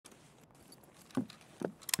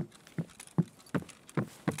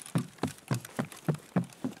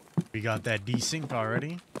We got that desync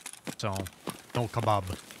already, so no kebab.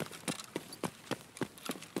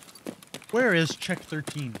 Where is check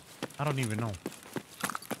 13? I don't even know.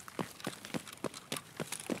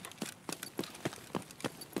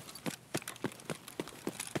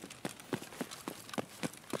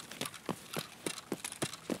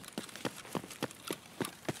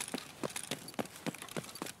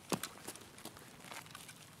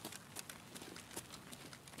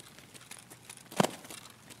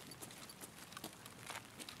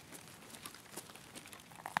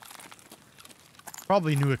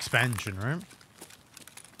 Probably new expansion, right?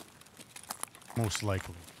 Most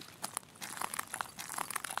likely.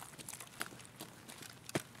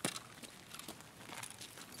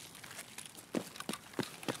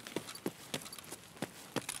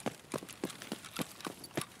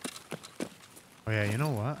 Oh yeah, you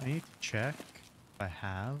know what? I need to check if I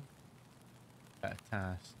have that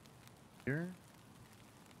task here.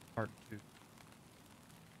 Part 2.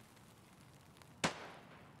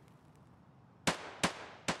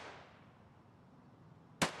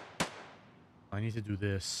 I need to do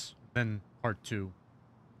this. Then part 2.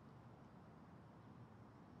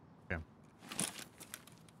 Okay.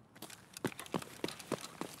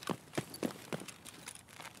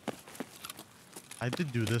 I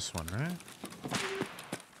did do this one, right?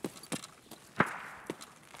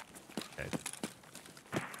 Okay.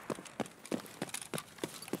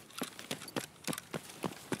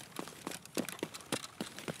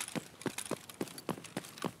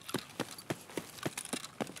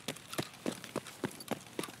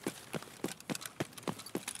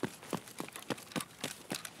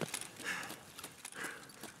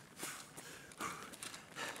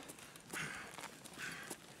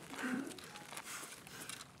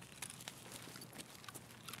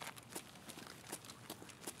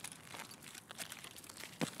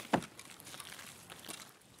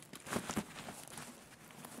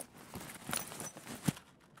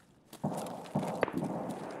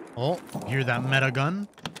 Oh, hear that meta gun?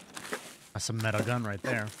 That's a meta gun right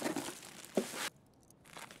there.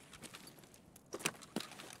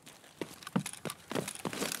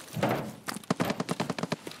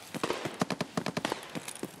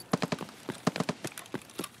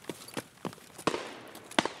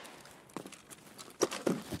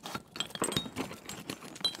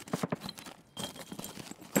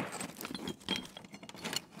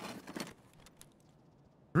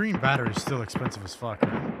 Green battery is still expensive as fuck,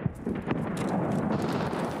 right?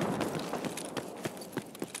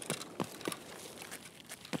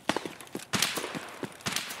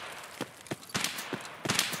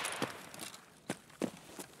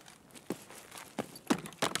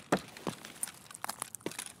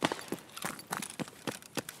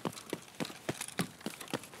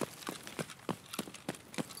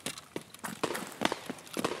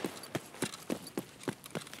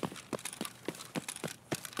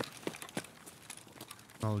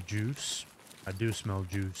 Smell juice. I do smell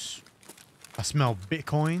juice. I smell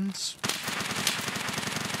bitcoins.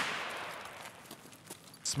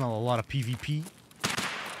 Smell a lot of PvP.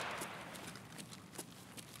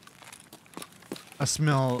 I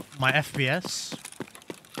smell my FPS.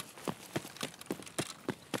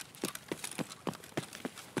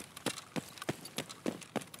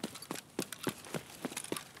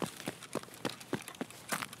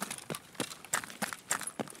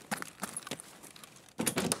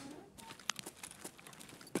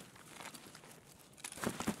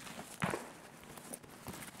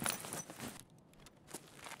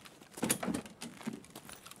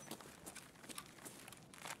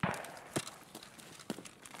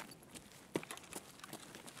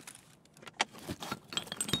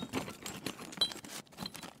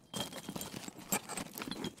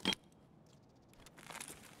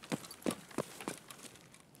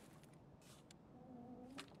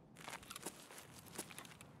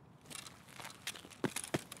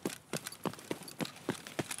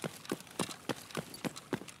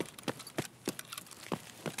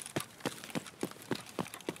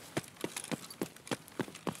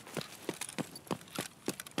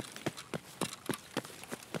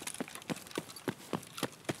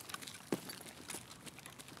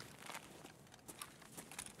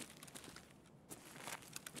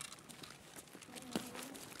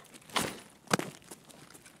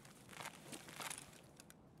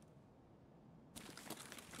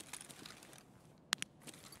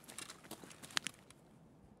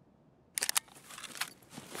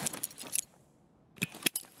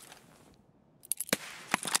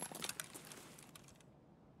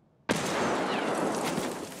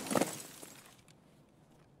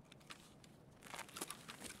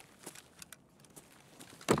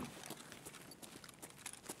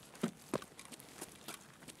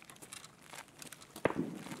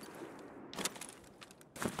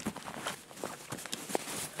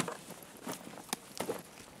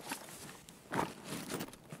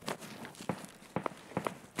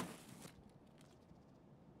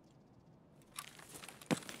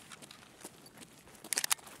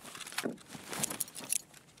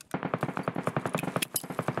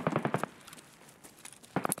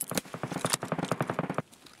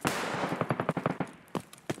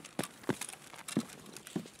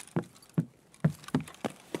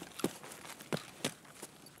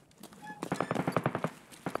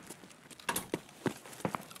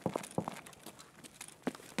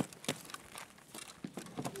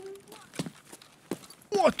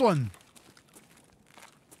 Got one!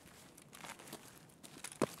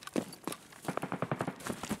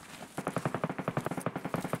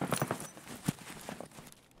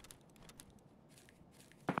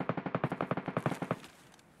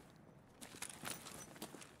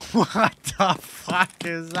 What the fuck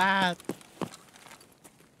is that?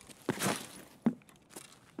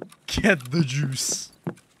 Get the juice.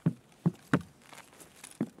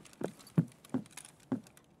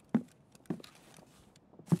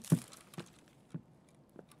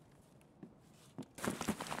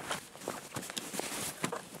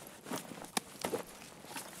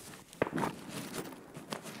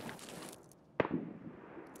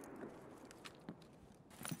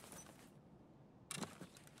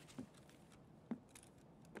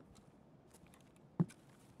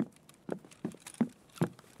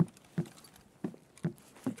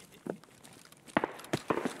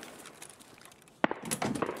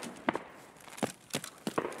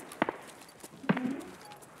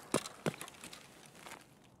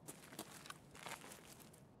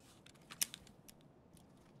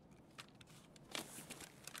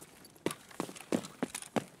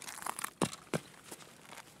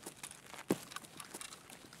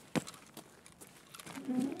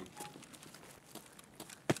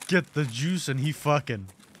 Get the juice and he fucking.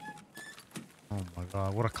 Oh my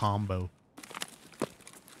god, what a combo.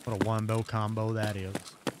 What a wombo combo that is.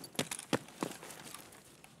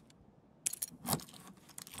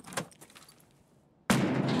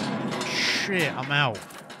 Shit, I'm out.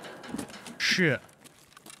 Shit.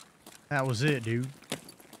 That was it, dude.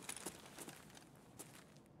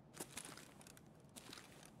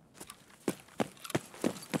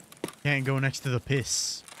 Can't go next to the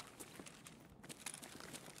piss.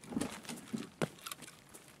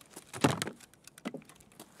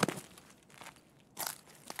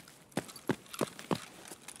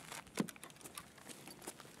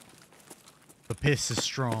 The piss is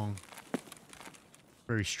strong.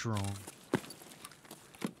 Very strong.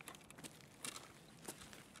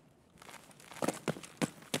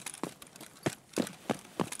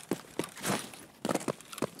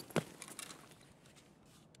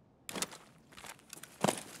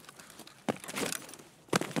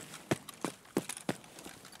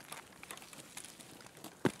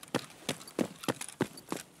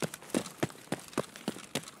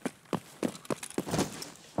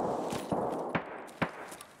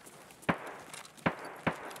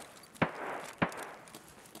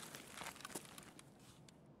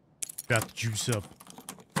 Got the juice up.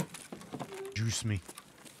 Juice me.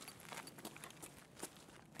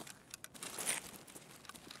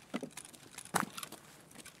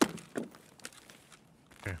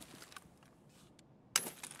 Okay.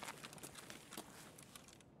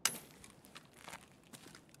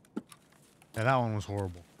 Yeah, that one was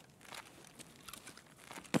horrible.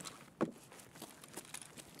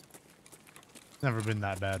 Never been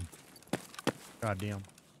that bad. God damn.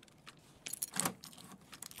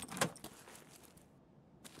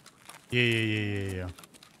 Yeah.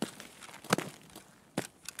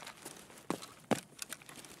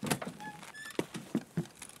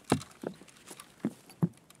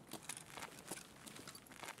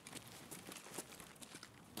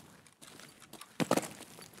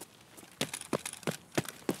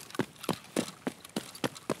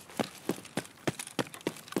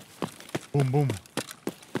 Boom, boom.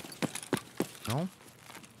 No?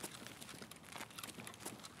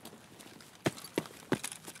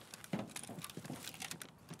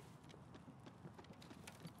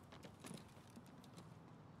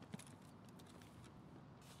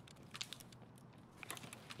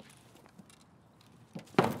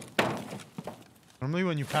 Normally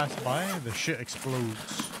when you pass by, the shit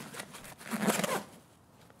explodes.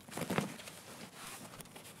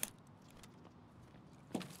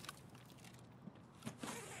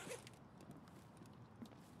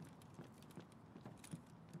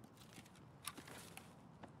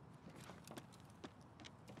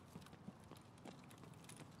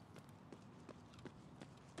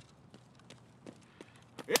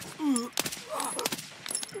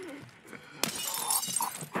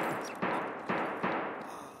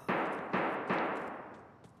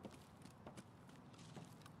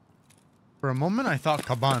 For a moment, I thought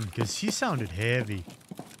Kaban, because he sounded heavy.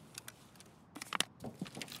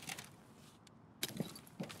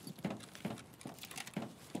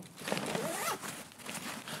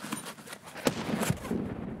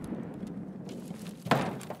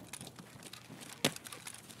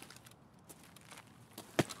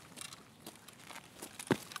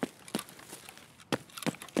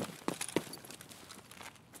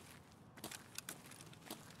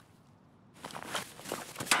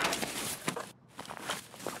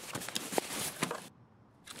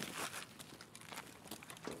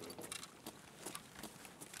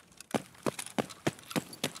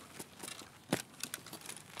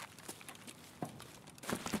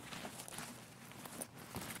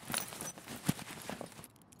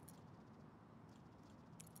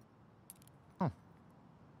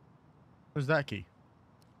 Where's that key?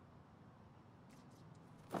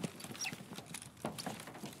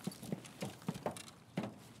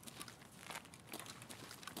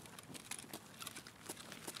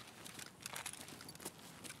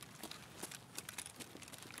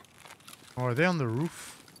 Oh, are they on the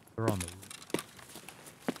roof? They're on the roof.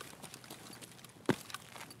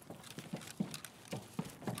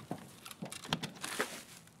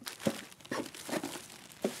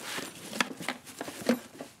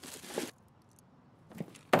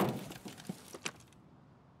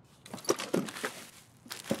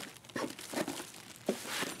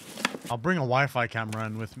 I'll bring a Wi-Fi camera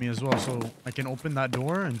in with me as well, so I can open that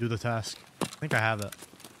door and do the task. I think I have it.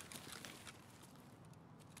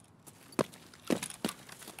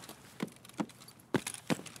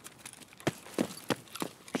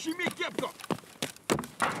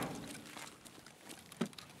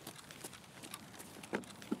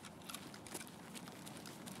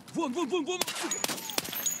 Вон, вон, вон, вон!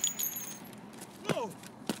 Ну,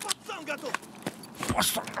 пацан готов!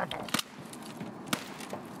 Пацан готов!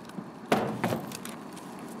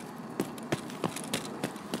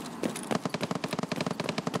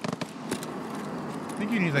 I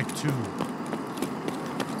think you need like 2.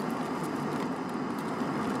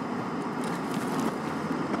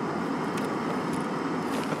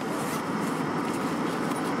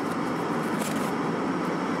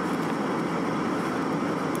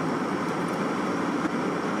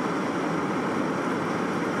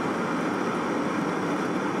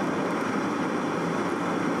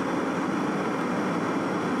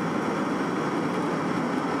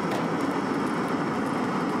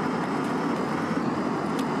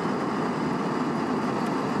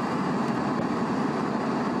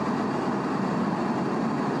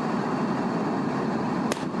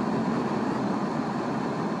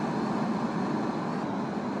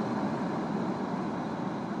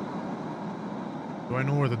 Do I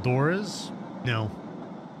know where the door is? No.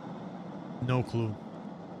 No clue.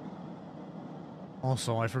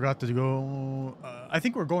 Also, I forgot to go... I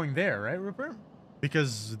think we're going there, right, Rupert?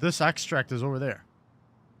 Because this extract is over there.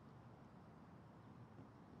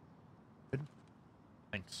 Good.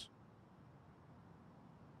 Thanks.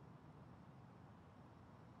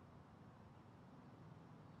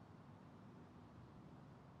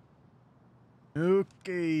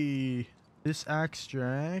 Okay. This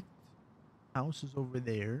extract... House is over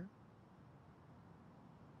there.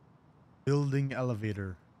 Building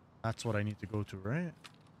elevator. That's what I need to go to, right?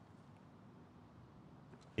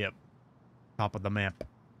 Yep. Top of the map.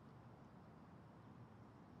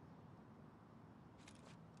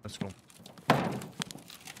 Let's go.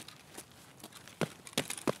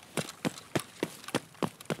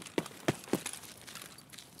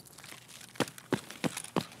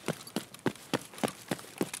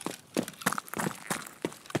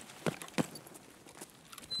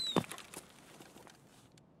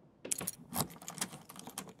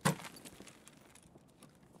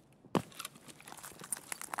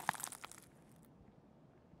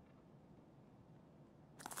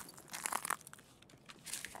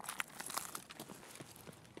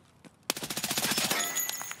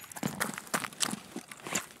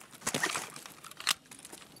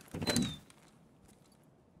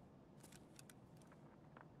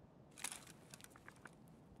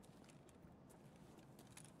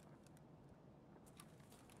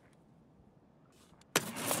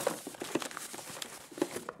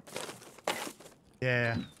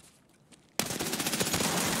 Yeah.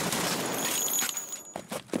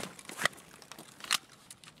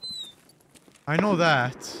 I know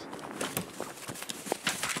that.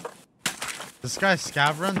 This guy's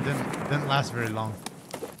scav run didn't last very long.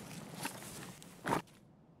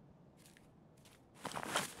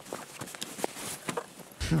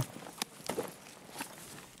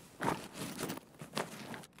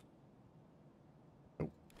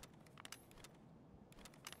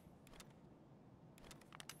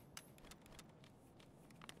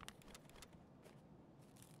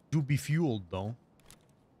 Do be fueled though.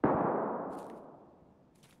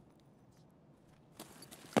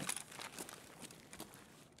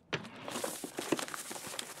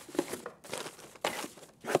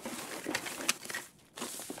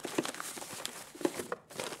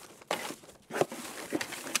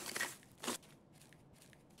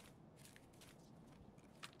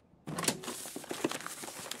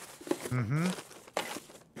 Mm-hmm.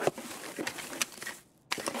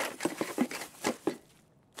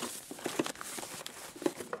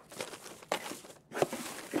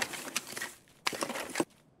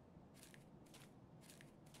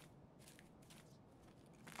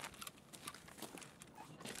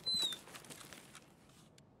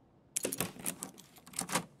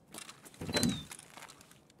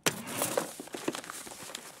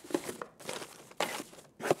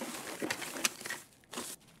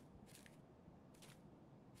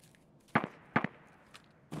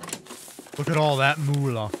 Look at all that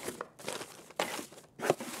moolah.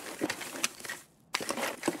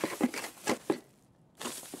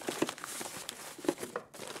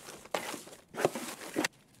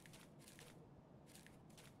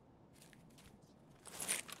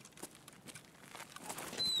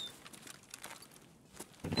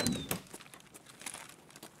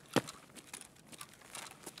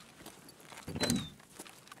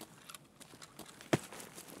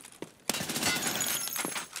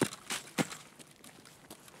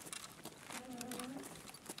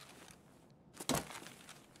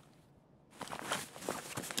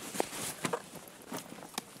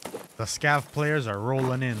 The scav players are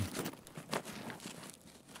rolling in.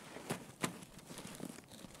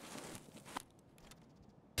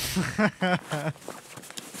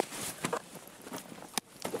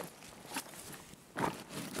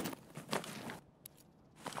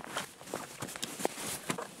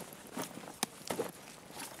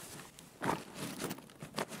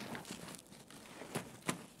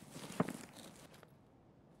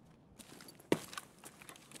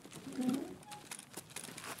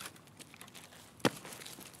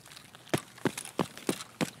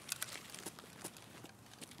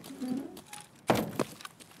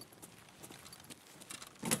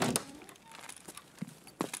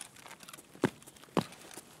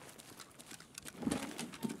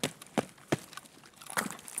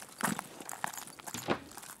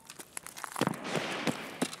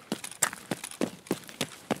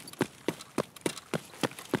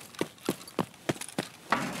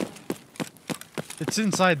 It's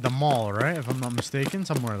inside the mall, right? If I'm not mistaken,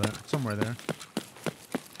 somewhere there. Somewhere there.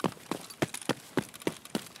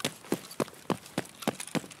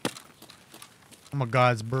 Oh my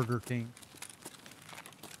God, it's Burger King.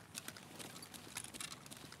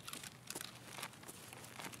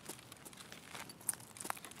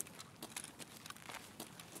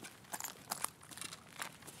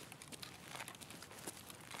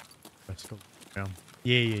 Let's go.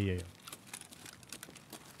 Yeah.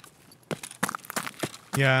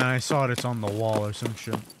 Yeah, I saw it. It's on the wall or some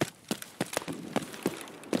shit.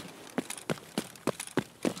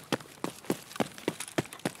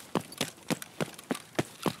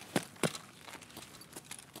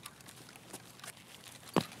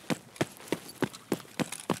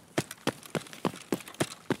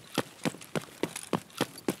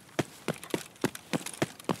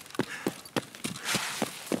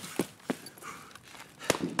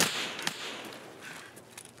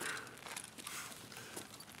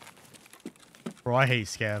 Bro, I hate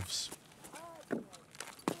scavs.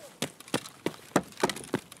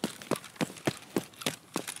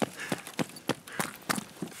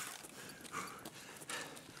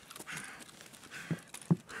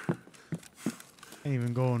 Can't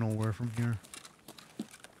even go nowhere from here.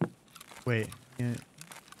 Wait. Yeah.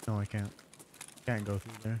 No, I can't. Can't go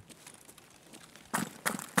through there.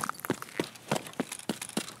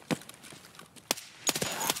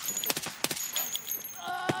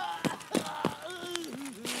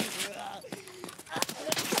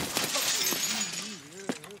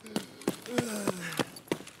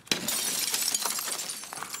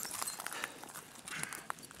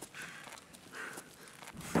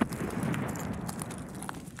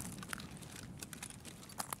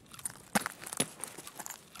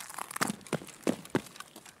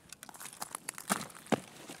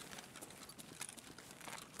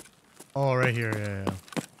 Oh, right here. Yeah.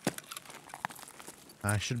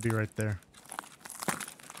 I should be right there.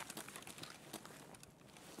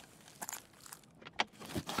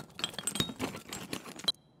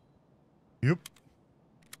 Yep.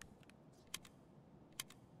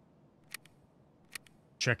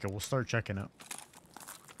 Check it. We'll start checking it.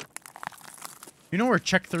 You know where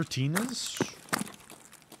check 13 is?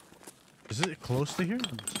 Is it close to here?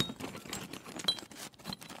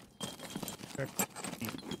 Check 13.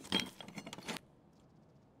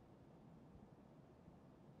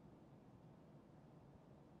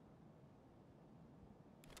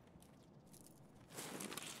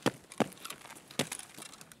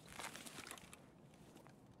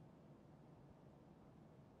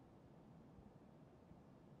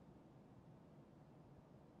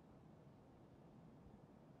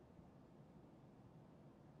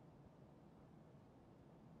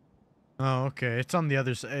 Oh, okay. It's on the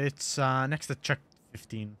other side. It's next to check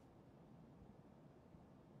 15.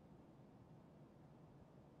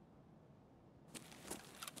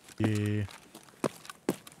 Yeah.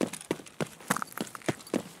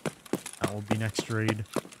 That will be next raid.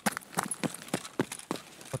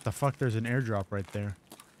 What the fuck? There's an airdrop right there.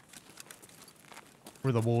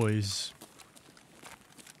 For the boys.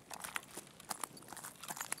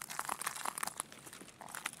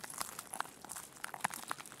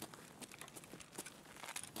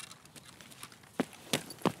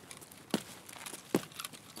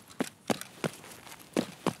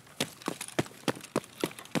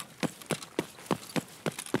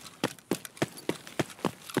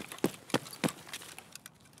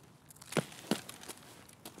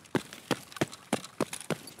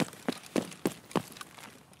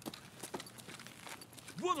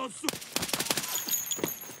 Вон он, сука!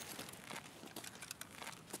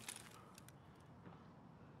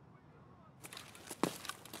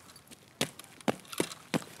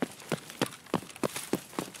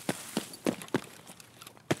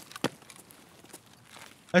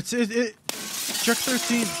 It's it. Check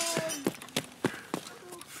 13.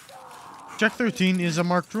 Check 13 is a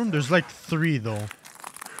marked room. There's like 3 though.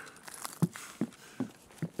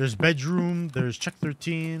 There's bedroom. There's check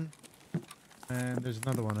 13, and there's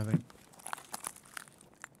another one I think.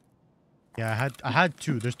 Yeah, I had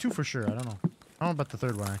 2. There's 2 for sure. I don't know. I don't know about the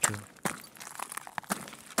 3rd one actually.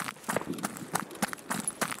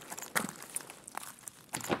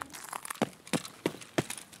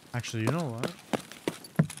 Actually, you know what?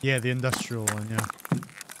 Yeah, the industrial one. Yeah.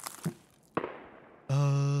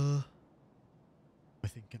 I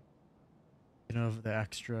think of the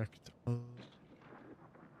extract.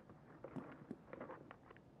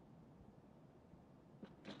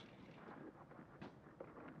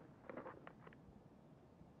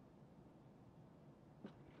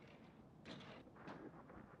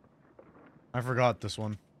 I forgot this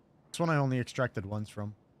one. This one I only extracted once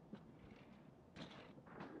from.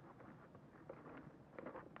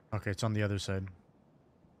 Okay, it's on the other side.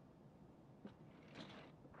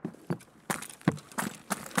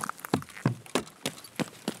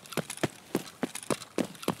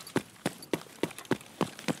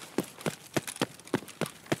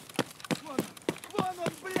 Вон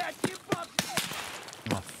он, блядь, ебать!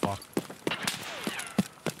 Oh, fuck.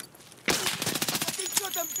 А ты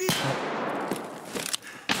что там пишешь?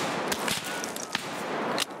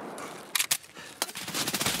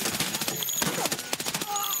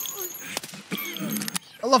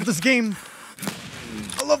 I love this game.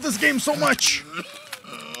 I love this game so much.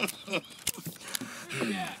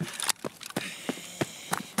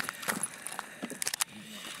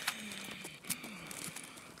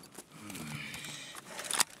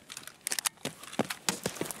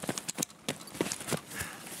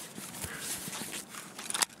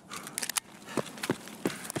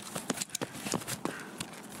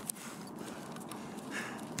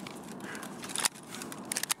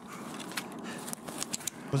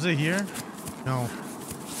 Was it here? No.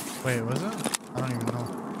 Wait, was it? I don't even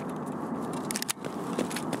know.